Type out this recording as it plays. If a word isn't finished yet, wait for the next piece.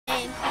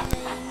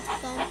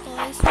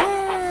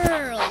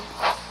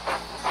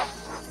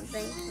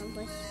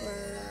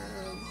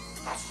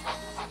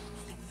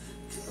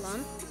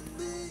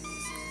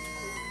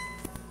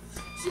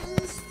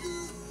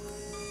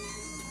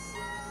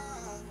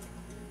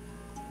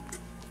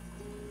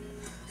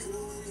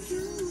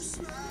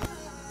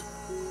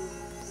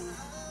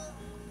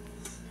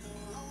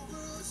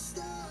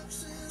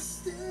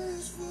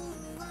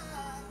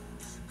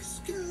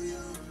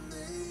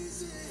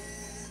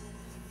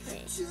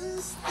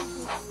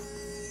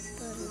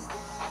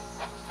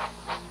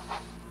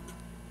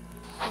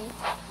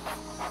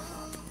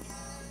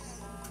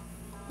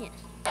Yes.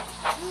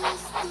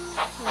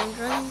 And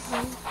run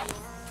through.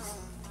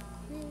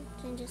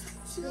 Changes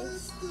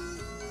this.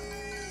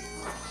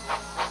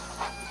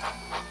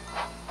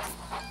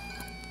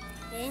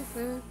 Okay.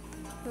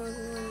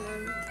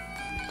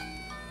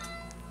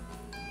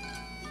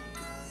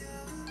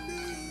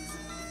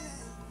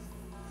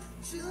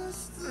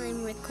 I'm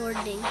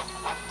recording.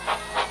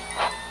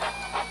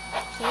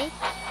 Okay.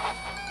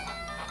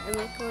 I'm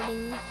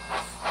recording.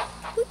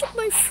 Look at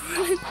my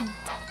friend.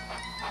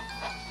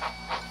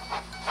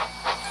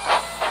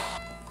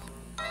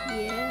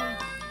 Yeah.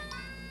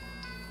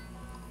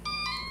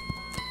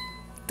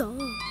 Duh.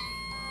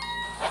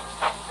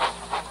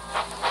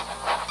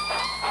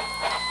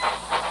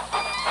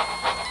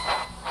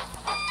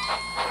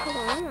 Hold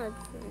on, I'm not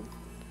friend.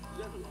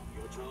 Level up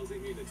your child's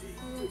immunity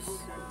to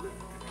combat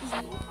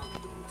small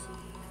outdoors.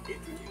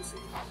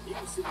 Introducing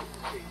new civic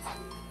games.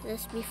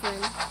 Let's be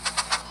friends.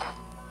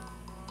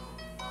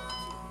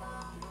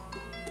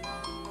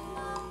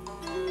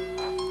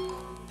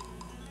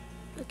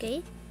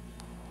 Okay.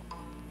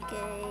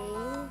 Okay.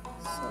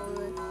 So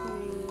let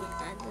me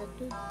add that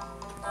to.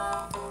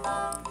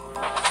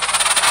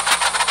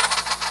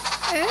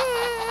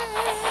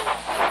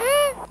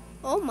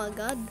 Oh my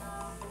god.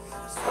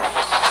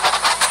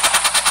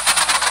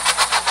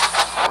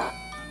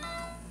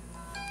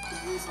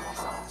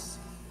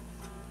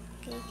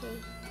 Okay.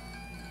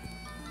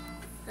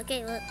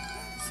 Okay, look.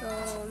 So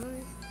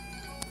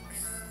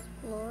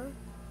explore.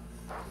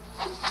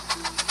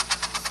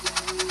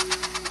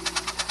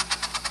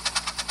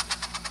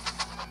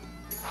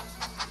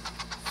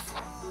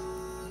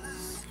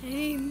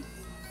 Same.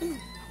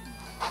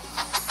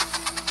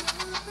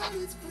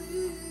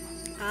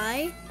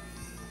 I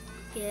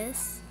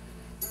guess.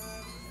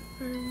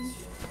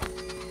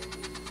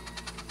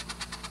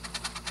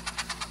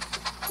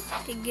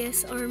 I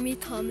guess Army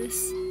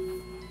Thomas.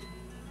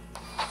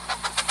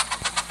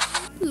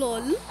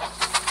 Lol.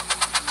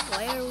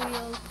 Why are we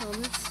all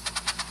Thomas?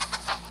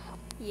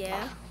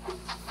 Yeah.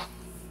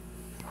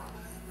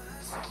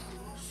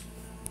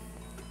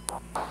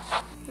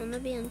 I'm gonna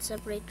be on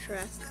separate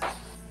track.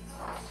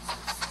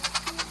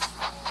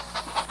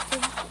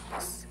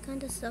 This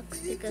kinda sucks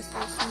because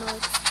there's no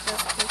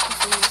express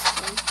focus in this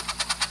game.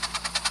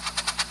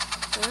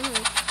 I don't know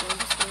explain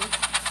this one.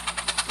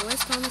 Why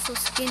is Thomas so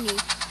skinny?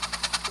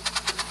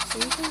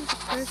 Same thing to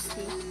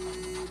Percy.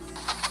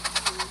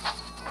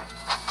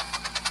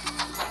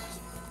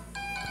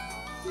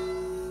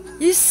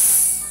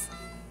 Yes!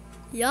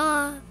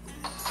 Yeah!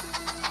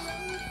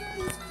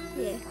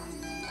 Yeah.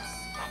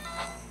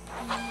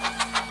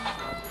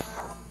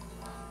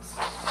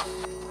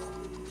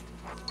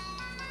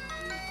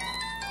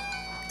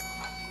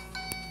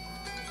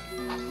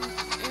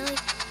 I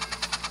like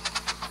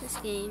this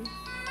game.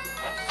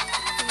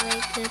 I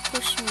like to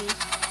push me.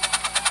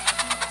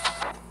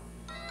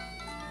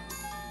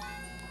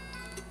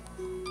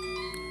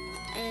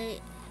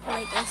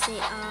 I say,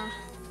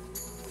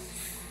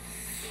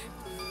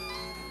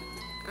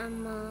 I'm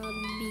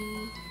be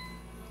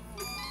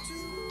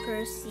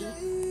Percy.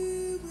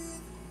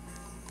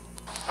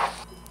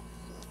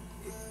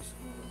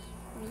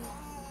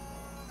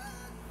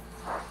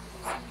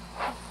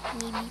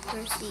 Me be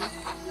Percy.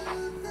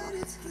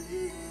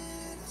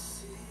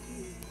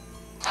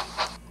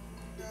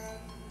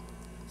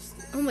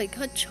 Oh my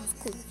god,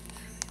 chocolate.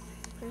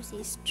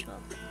 Percy's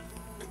chocolate.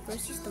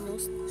 Percy's the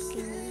most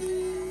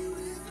skinny.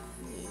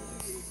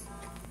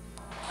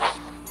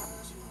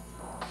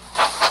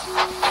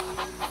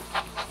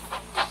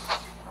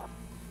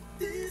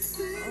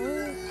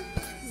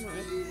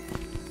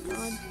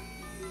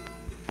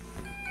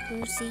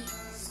 Percy,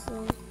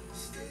 so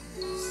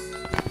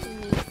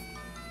skinny.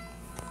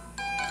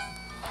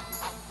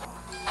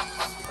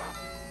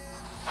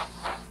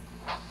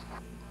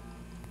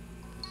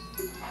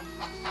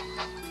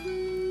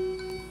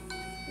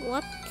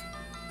 What?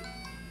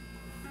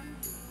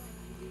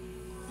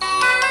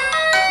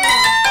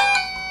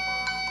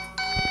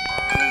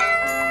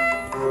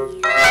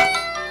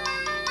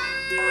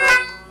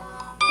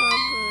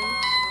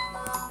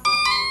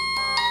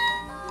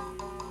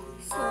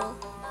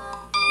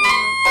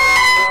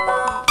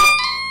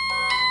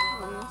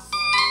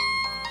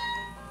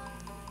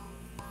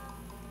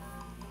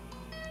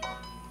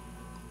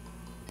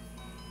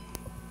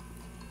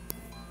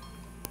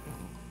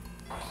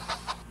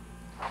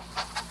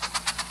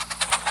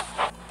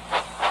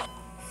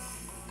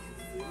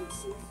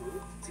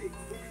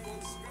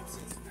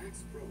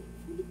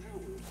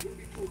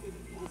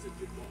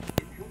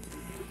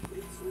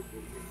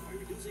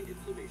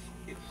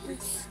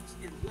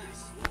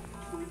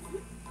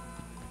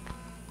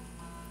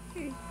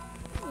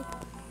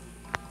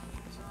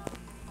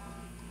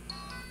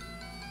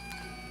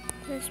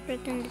 Let's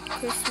pretend it's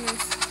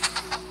Christmas.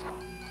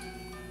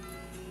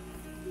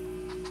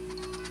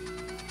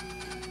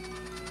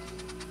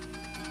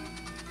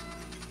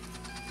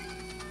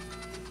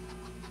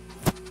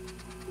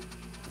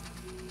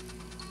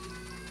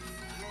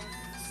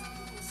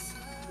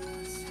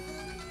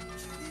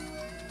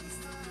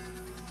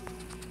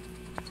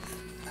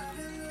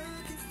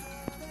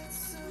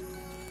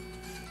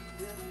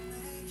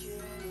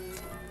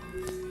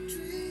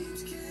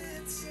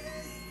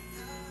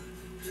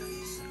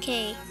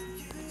 Okay,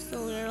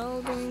 so we're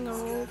all doing a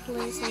role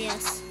play, so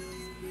yes.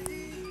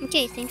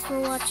 Okay, thanks for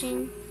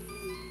watching,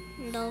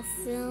 and I'll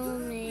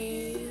film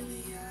a...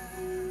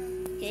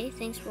 Okay,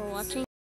 thanks for watching.